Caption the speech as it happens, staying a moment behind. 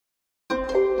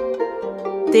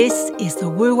This is the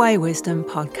Wu Wei Wisdom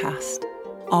Podcast.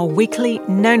 Our weekly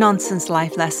no-nonsense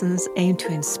life lessons aim to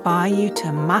inspire you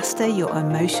to master your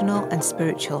emotional and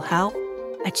spiritual health,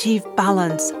 achieve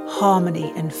balance,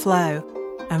 harmony and flow,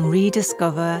 and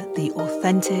rediscover the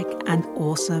authentic and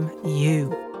awesome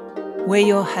you. We're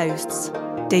your hosts,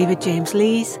 David James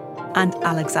Lees and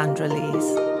Alexandra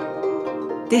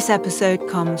Lees. This episode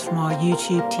comes from our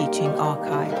YouTube teaching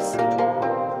archives.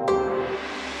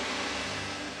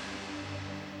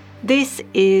 This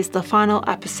is the final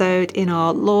episode in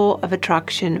our Law of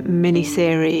Attraction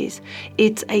mini-series.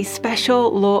 It's a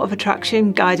special Law of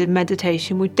Attraction guided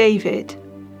meditation with David.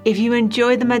 If you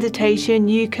enjoy the meditation,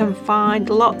 you can find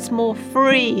lots more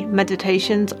free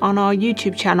meditations on our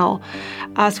YouTube channel,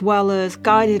 as well as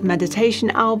guided meditation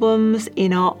albums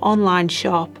in our online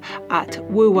shop at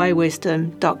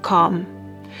wuweiwisdom.com.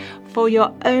 For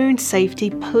your own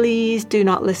safety, please do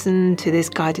not listen to this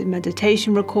guided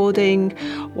meditation recording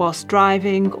whilst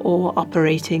driving or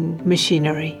operating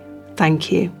machinery.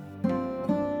 Thank you.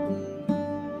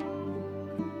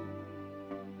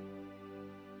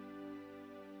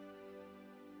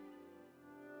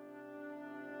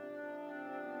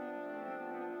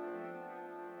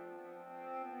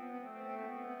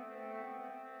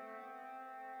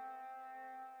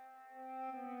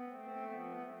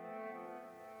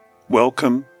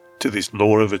 Welcome to this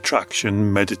Law of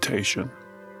Attraction meditation.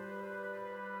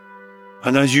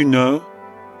 And as you know,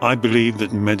 I believe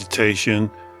that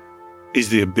meditation is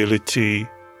the ability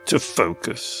to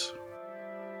focus,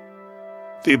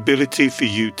 the ability for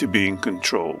you to be in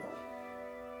control.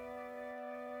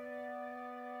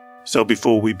 So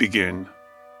before we begin,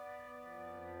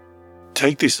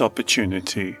 take this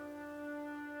opportunity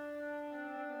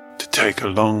to take a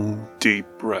long, deep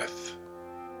breath.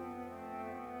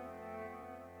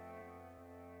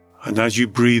 And as you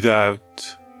breathe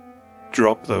out,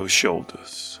 drop those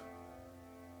shoulders.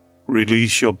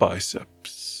 Release your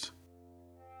biceps.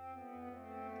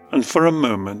 And for a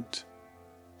moment,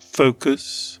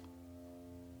 focus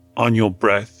on your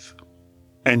breath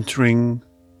entering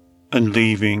and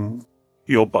leaving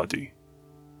your body.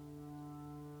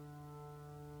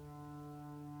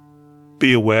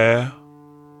 Be aware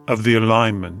of the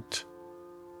alignment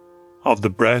of the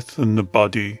breath and the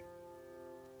body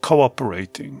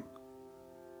cooperating,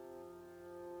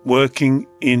 working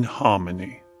in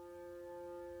harmony.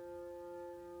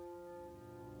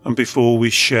 And before we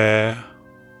share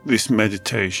this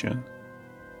meditation,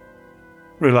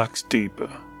 relax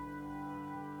deeper.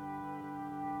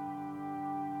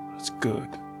 That's good.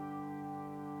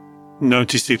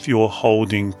 Notice if you're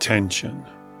holding tension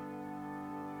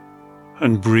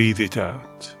and breathe it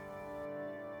out.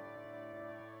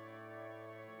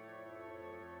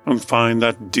 And find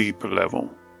that deeper level,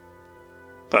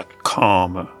 that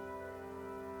calmer,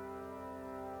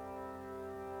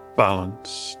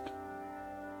 balanced,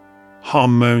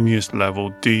 harmonious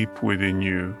level deep within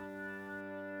you.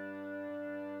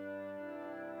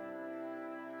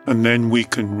 And then we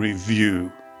can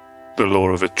review the Law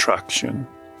of Attraction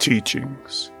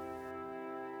teachings.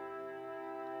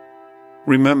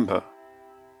 Remember,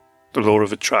 the Law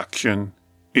of Attraction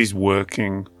is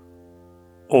working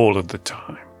all of the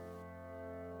time.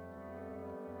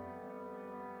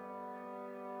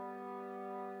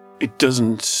 It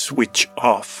doesn't switch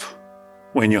off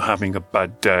when you're having a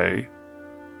bad day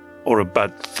or a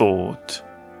bad thought.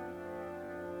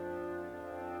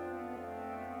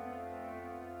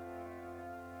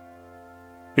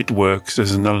 It works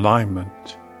as an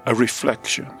alignment, a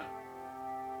reflection.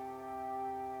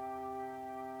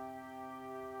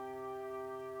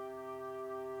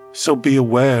 So be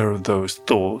aware of those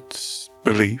thoughts,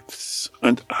 beliefs,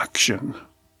 and action.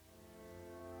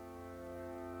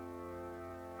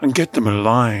 And get them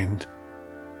aligned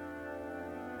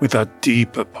with that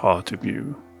deeper part of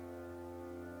you,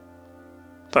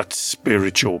 that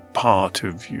spiritual part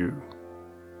of you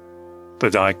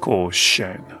that I call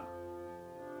Shen.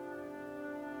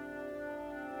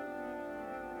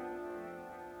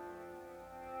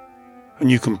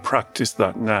 And you can practice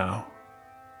that now.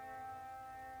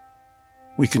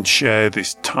 We can share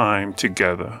this time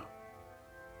together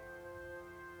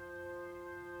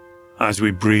as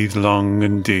we breathe long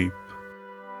and deep.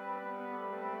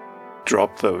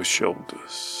 Drop those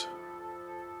shoulders.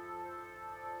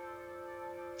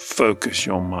 Focus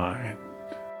your mind.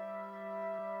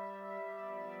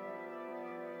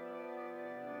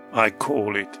 I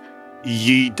call it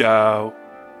Yi Dao,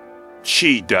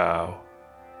 Qi Dao.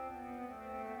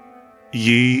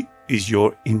 Yi is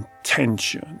your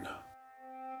intention,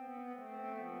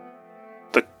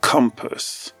 the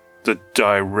compass that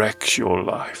directs your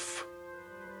life.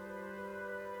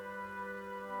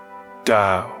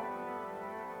 Tao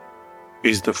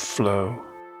is the flow.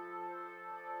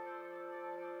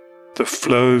 The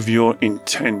flow of your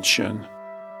intention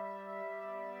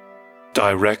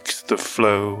directs the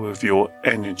flow of your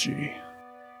energy.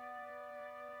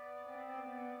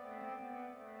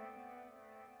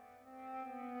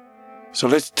 So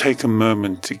let's take a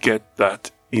moment to get that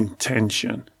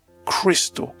intention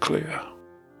crystal clear.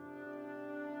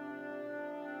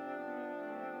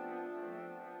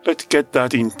 Let's get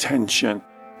that intention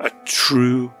a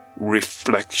true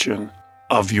reflection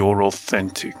of your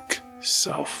authentic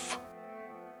self.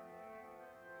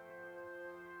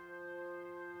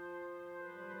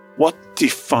 What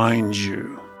defines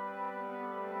you?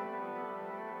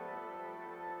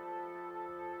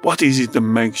 What is it that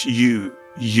makes you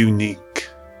unique?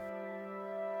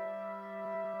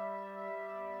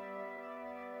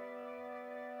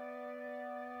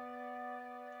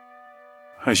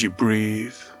 As you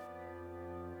breathe,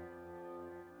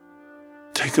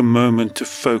 take a moment to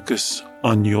focus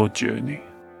on your journey.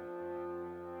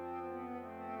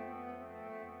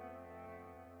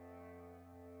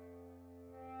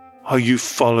 Are you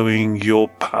following your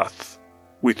path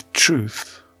with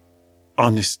truth,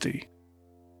 honesty,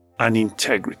 and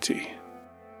integrity?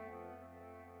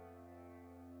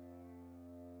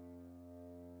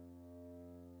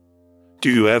 Do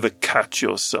you ever catch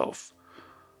yourself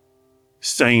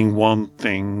saying one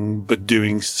thing but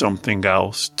doing something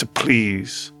else to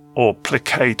please or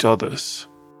placate others?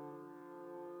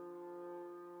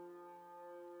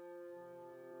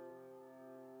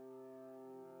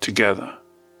 Together,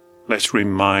 let's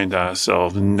remind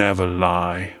ourselves, never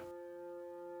lie.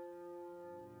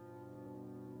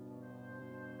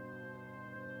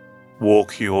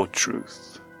 Walk your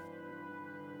truth.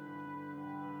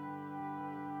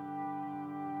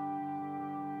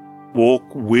 Walk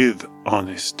with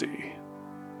honesty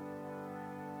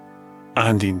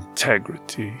and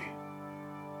integrity,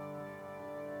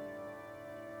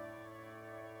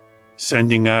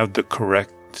 sending out the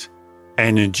correct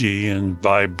energy and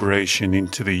vibration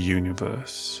into the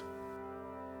universe.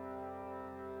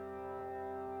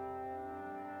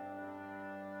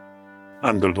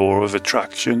 And the law of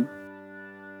attraction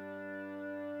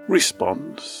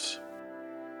responds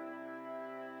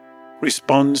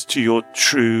to your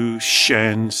true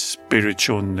Shen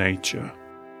spiritual nature.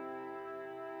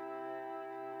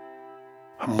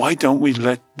 And why don't we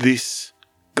let this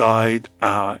guide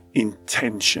our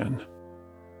intention?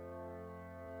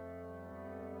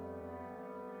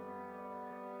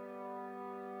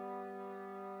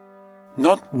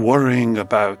 Not worrying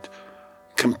about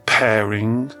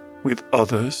comparing with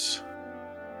others.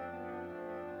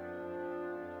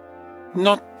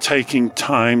 Not taking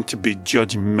time to be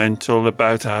judgmental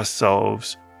about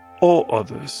ourselves or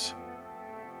others.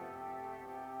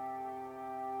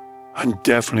 And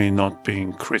definitely not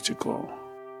being critical.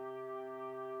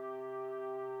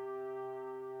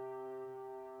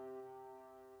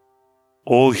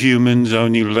 All humans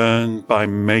only learn by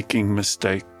making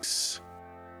mistakes.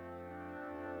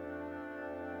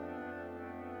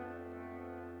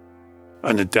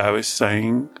 And the Tao is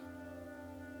saying,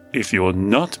 if you're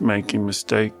not making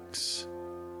mistakes,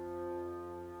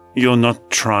 you're not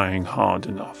trying hard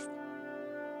enough.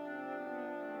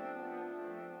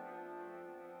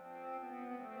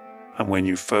 And when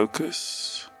you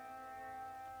focus,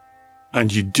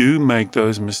 and you do make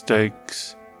those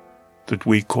mistakes that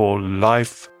we call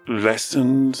life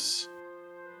lessons,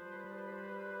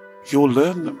 you'll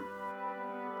learn them.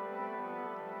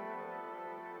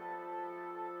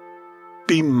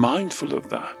 Be mindful of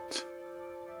that.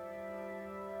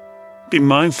 Be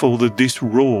mindful that this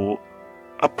rule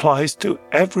applies to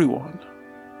everyone.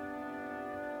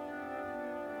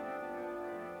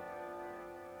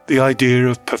 The idea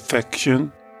of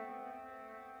perfection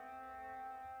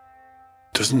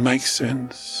doesn't make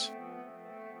sense.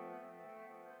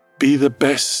 Be the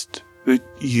best that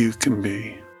you can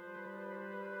be.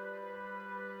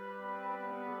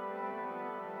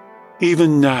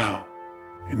 Even now,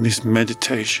 in this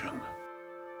meditation,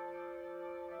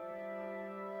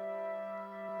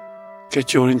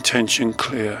 get your intention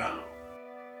clear.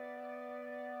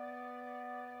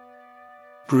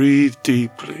 Breathe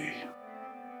deeply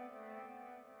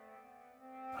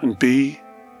and be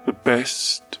the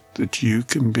best that you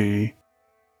can be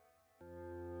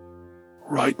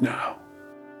right now.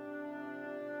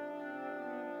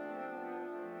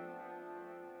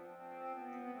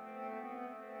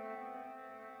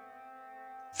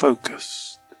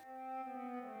 Focused,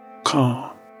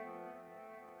 calm,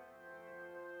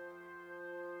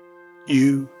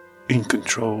 you in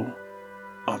control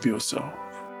of yourself.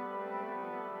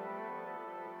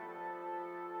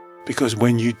 Because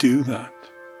when you do that,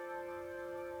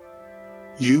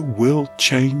 you will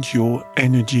change your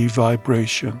energy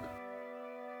vibration.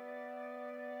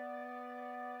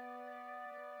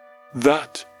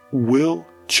 That will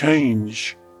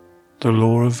change the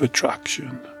law of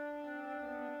attraction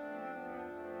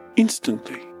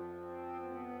instantly.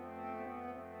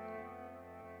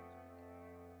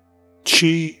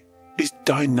 Chi is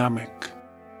dynamic.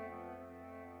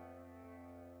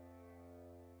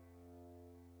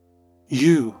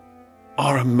 You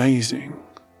are amazing.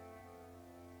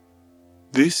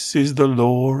 This is the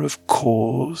law of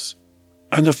cause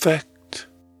and effect.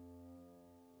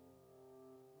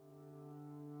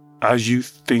 As you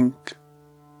think,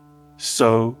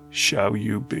 so shall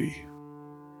you be.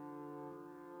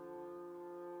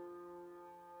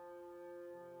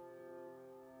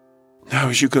 Now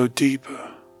as you go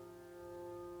deeper,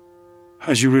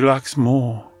 as you relax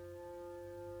more,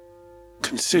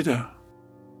 consider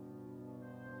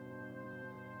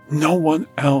no one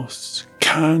else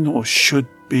can or should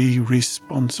be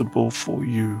responsible for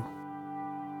you.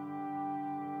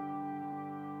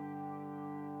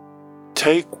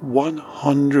 Take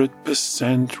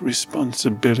 100%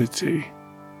 responsibility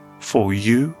for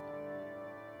you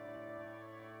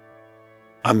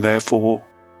and therefore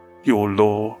your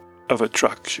law of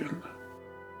attraction.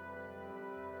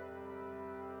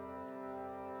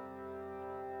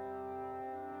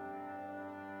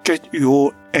 Get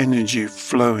your energy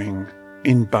flowing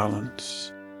in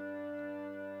balance,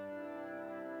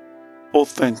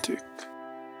 authentic,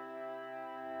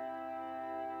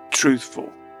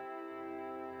 truthful.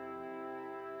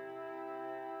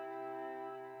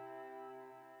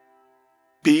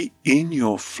 Be in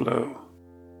your flow.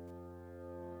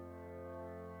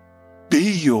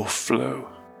 Be your flow.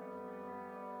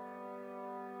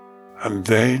 And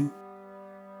then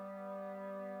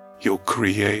you'll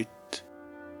create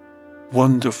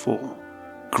wonderful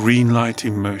green light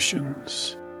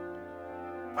emotions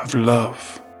of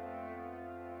love.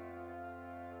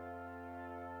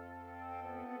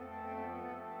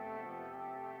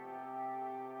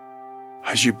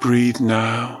 As you breathe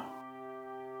now,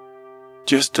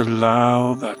 just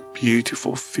allow that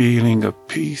beautiful feeling of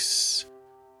peace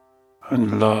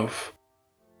and love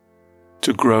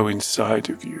to grow inside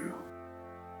of you.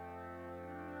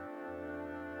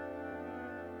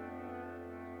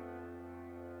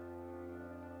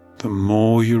 The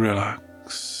more you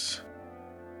relax,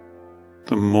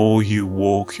 the more you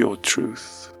walk your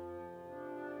truth.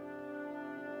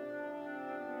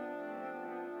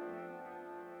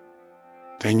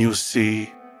 Then you'll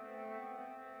see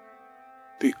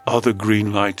the other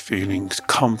green light feelings: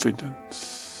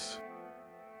 confidence,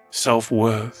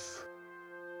 self-worth,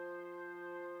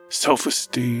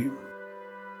 self-esteem,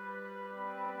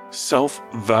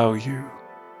 self-value.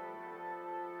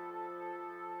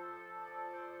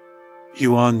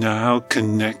 You are now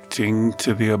connecting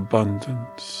to the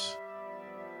abundance.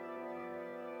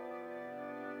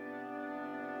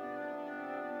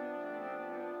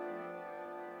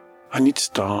 And it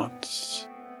starts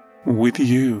with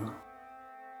you.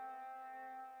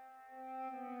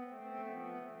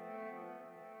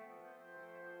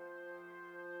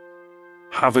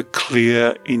 Have a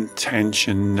clear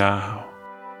intention now.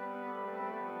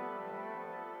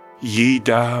 Yi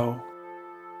Dao,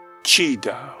 Qi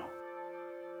Dao.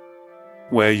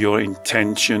 Where your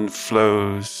intention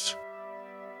flows,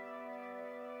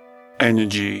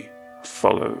 energy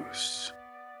follows.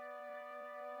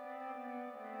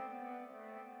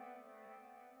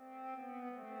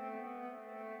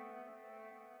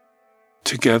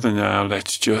 Together now,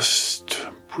 let's just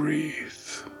breathe.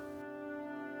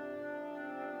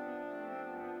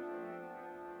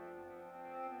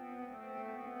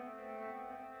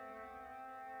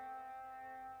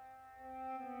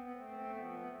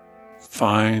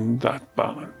 Find that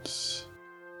balance.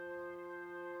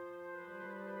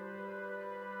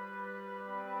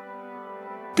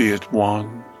 Be at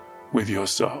one with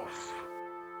yourself.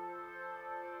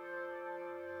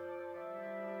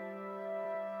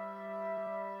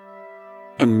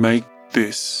 And make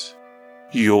this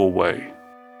your way.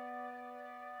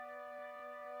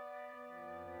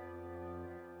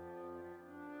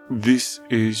 This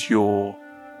is your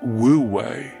Wu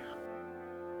way.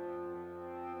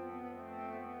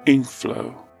 In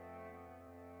flow,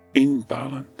 in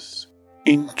balance,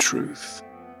 in truth,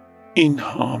 in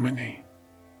harmony.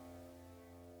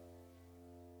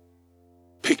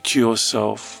 Picture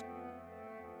yourself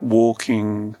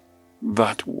walking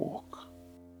that walk.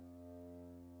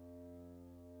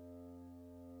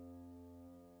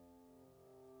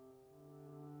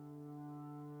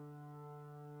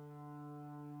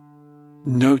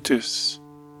 Notice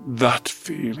that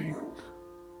feeling.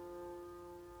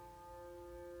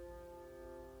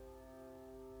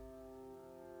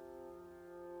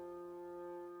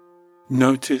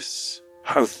 Notice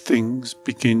how things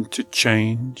begin to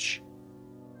change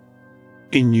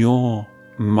in your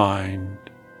mind,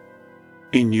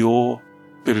 in your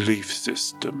belief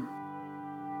system.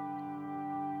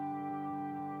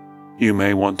 You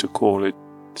may want to call it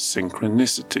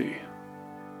synchronicity,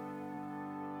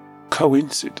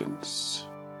 coincidence.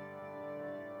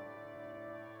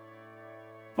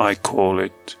 I call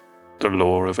it the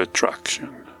law of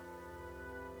attraction.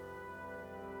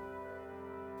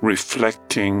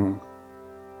 Reflecting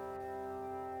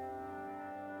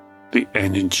the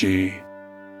energy,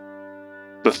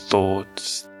 the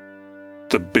thoughts,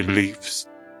 the beliefs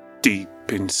deep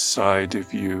inside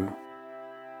of you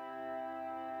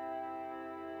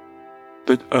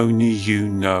that only you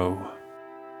know.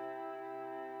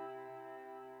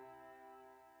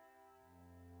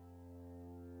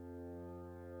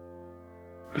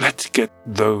 Let's get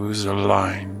those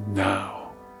aligned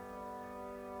now.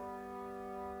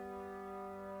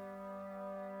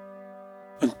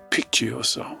 And picture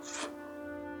yourself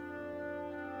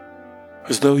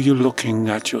as though you're looking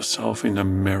at yourself in a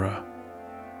mirror.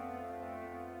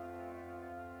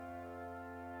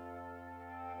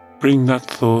 Bring that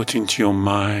thought into your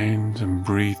mind and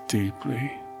breathe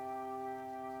deeply.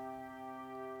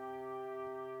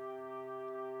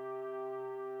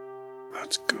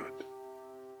 That's good.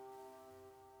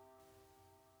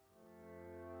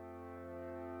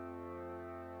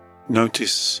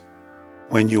 Notice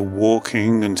when you're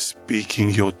walking and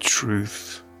speaking your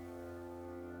truth,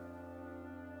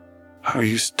 how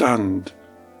you stand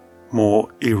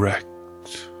more erect.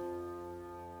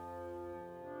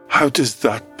 How does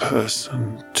that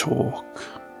person talk?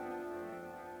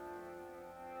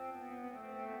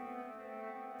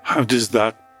 How does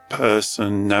that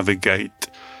person navigate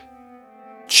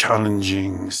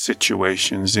challenging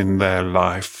situations in their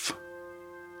life?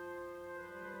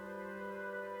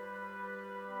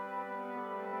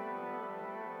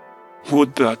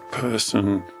 Would that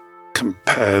person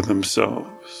compare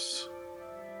themselves?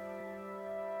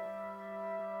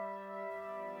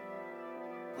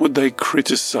 Would they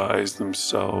criticize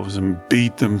themselves and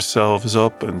beat themselves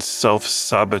up and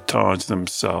self-sabotage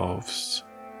themselves?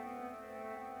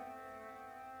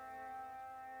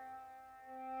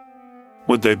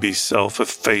 Would they be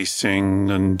self-effacing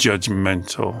and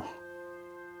judgmental?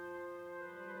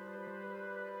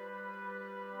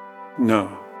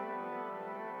 No.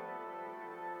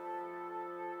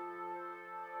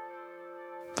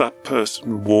 That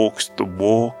person walks the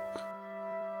walk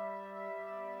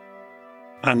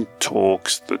and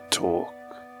talks the talk.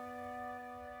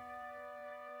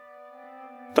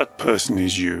 That person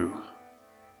is you.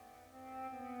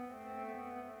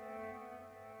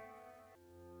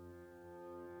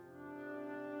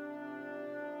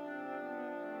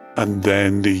 And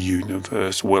then the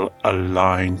universe will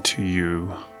align to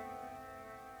you.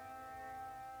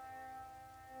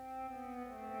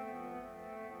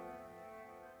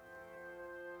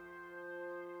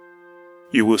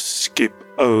 You will skip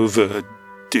over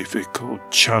difficult,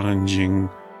 challenging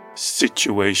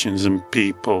situations and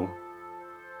people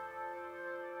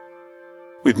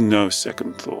with no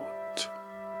second thought,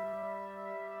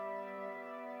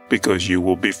 because you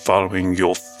will be following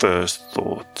your first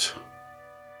thought.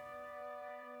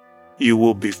 You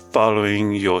will be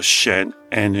following your Shen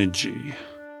energy,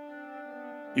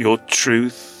 your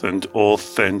truth and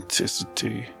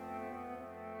authenticity.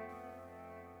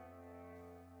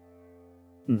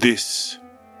 This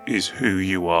is who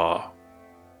you are.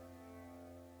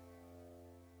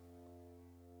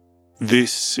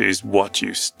 This is what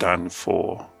you stand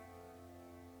for.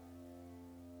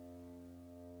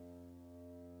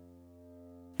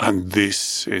 And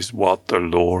this is what the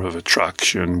law of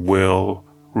attraction will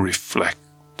reflect.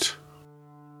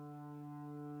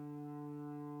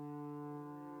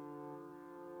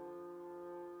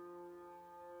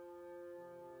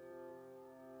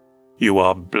 You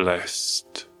are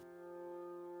blessed.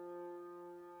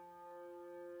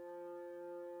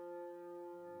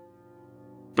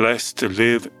 Blessed to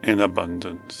live in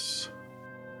abundance.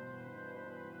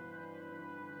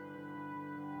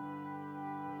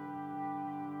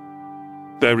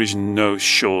 There is no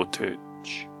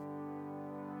shortage.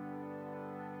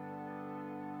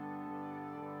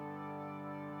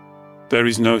 There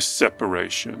is no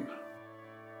separation.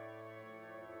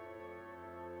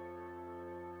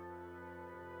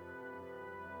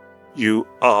 You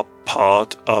are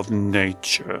part of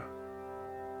nature,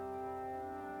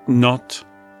 not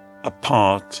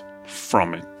apart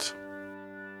from it.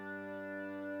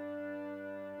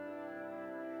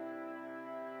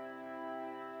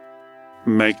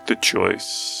 make the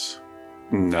choice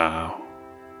now.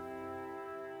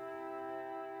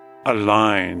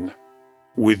 Align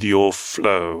with your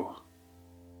flow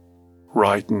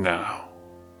right now.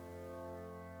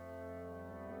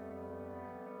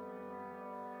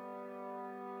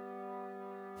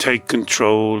 Take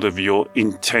control of your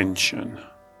intention,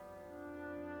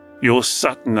 your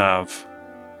sat-nav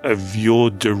of your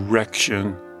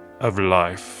direction of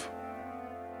life.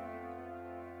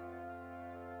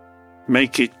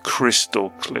 Make it crystal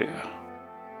clear.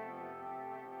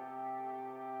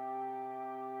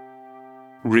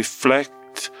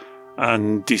 Reflect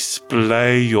and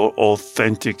display your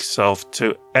authentic self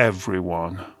to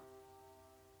everyone.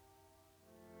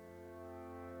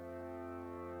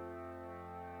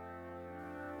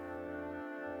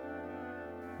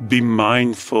 Be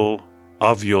mindful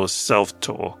of your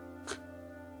self-talk.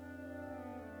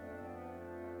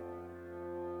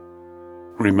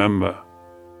 Remember,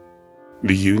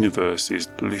 the universe is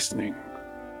listening.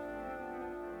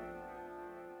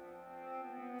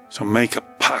 So make a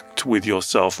pact with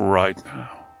yourself right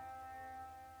now.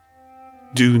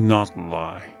 Do not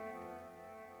lie.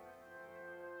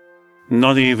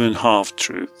 Not even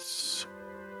half-truths,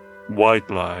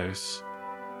 white lies.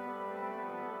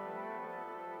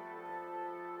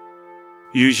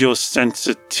 Use your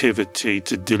sensitivity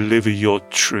to deliver your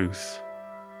truth.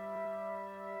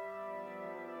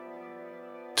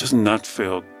 Doesn't that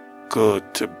feel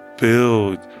good to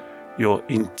build your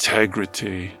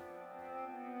integrity?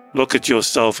 Look at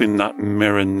yourself in that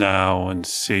mirror now and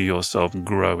see yourself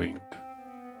growing.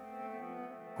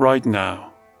 Right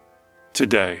now,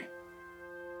 today,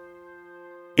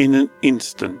 in an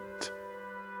instant,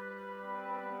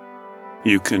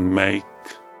 you can make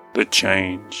the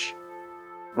change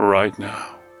right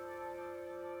now.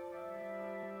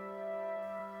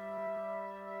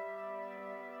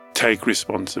 Take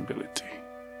responsibility.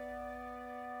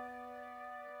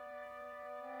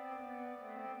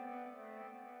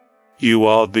 You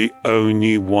are the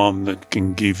only one that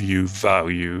can give you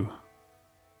value,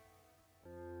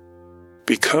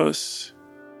 because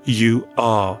you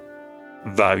are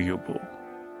valuable.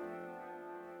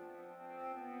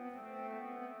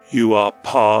 You are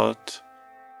part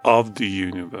of the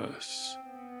universe,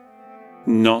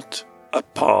 not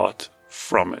apart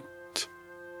from it.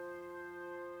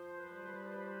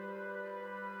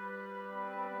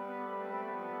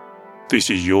 This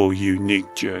is your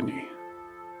unique journey.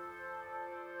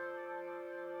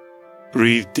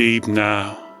 Breathe deep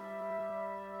now.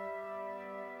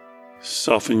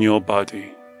 Soften your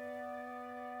body.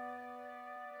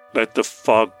 Let the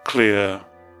fog clear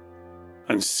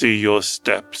and see your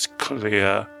steps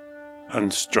clear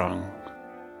and strong.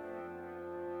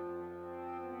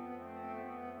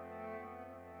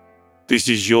 This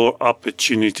is your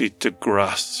opportunity to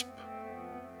grasp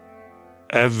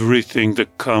everything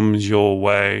that comes your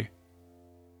way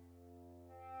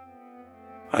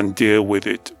and deal with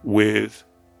it with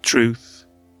truth,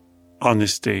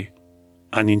 honesty,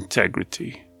 and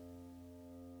integrity.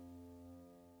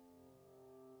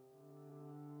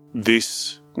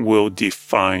 This will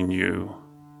define you.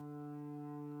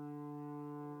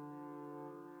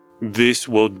 This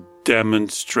will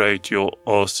demonstrate your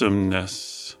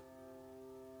awesomeness,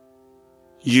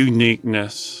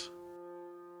 uniqueness,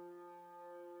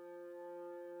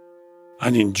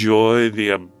 and enjoy the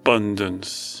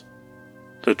abundance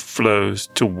that flows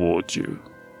towards you.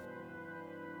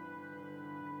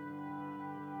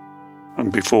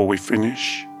 And before we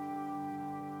finish,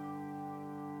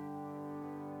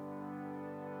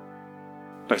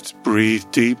 let's breathe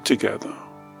deep together.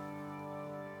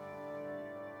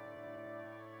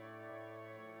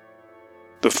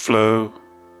 The flow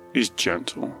is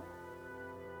gentle.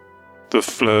 The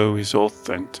flow is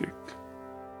authentic.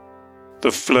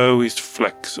 The flow is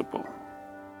flexible.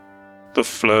 The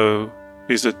flow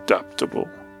is adaptable.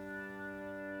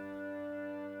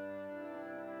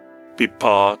 Be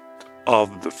part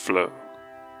of the flow.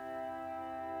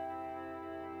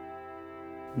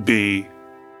 Be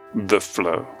the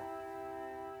flow.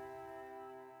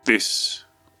 This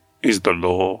is the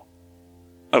law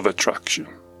of attraction.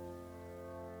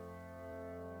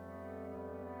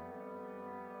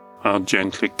 I'll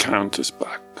gently count us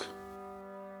back.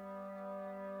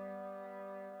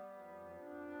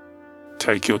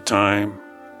 Take your time.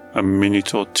 A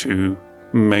minute or two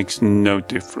makes no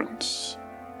difference.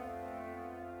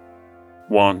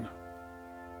 1,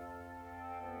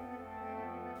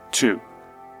 2,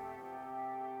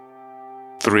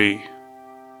 3,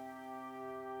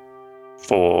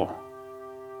 4,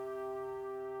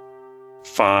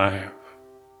 5,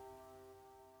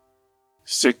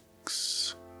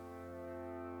 6,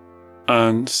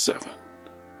 and 7.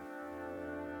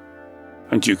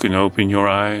 And you can open your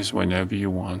eyes whenever you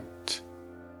want.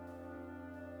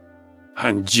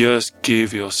 And just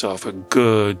give yourself a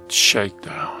good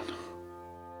shakedown.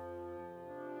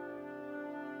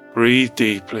 Breathe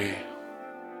deeply.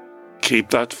 Keep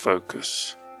that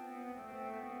focus.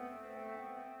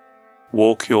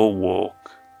 Walk your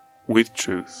walk with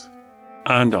truth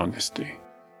and honesty.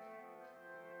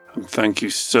 And thank you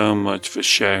so much for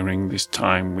sharing this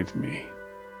time with me.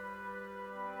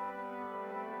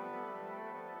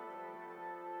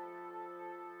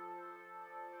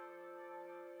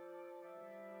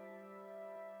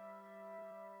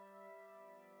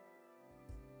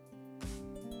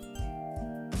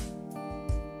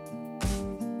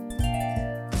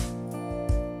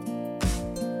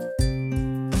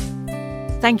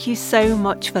 Thank you so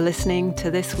much for listening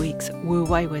to this week's Wu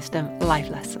Wei Wisdom Life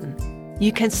Lesson.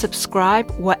 You can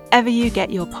subscribe wherever you get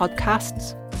your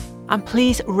podcasts, and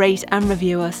please rate and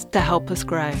review us to help us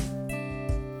grow.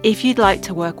 If you'd like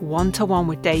to work one-to-one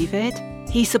with David,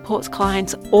 he supports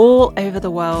clients all over the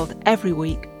world every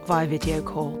week via video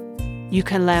call. You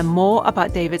can learn more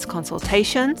about David's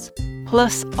consultations,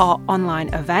 plus our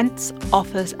online events,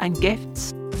 offers and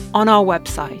gifts on our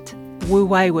website,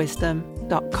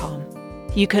 wuweiwisdom.com.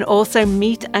 You can also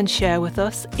meet and share with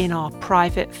us in our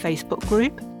private Facebook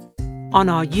group, on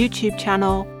our YouTube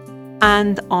channel,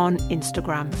 and on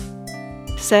Instagram.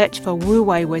 Search for Wu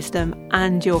Wei Wisdom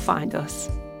and you'll find us.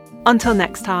 Until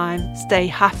next time, stay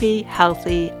happy,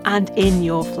 healthy, and in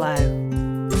your flow.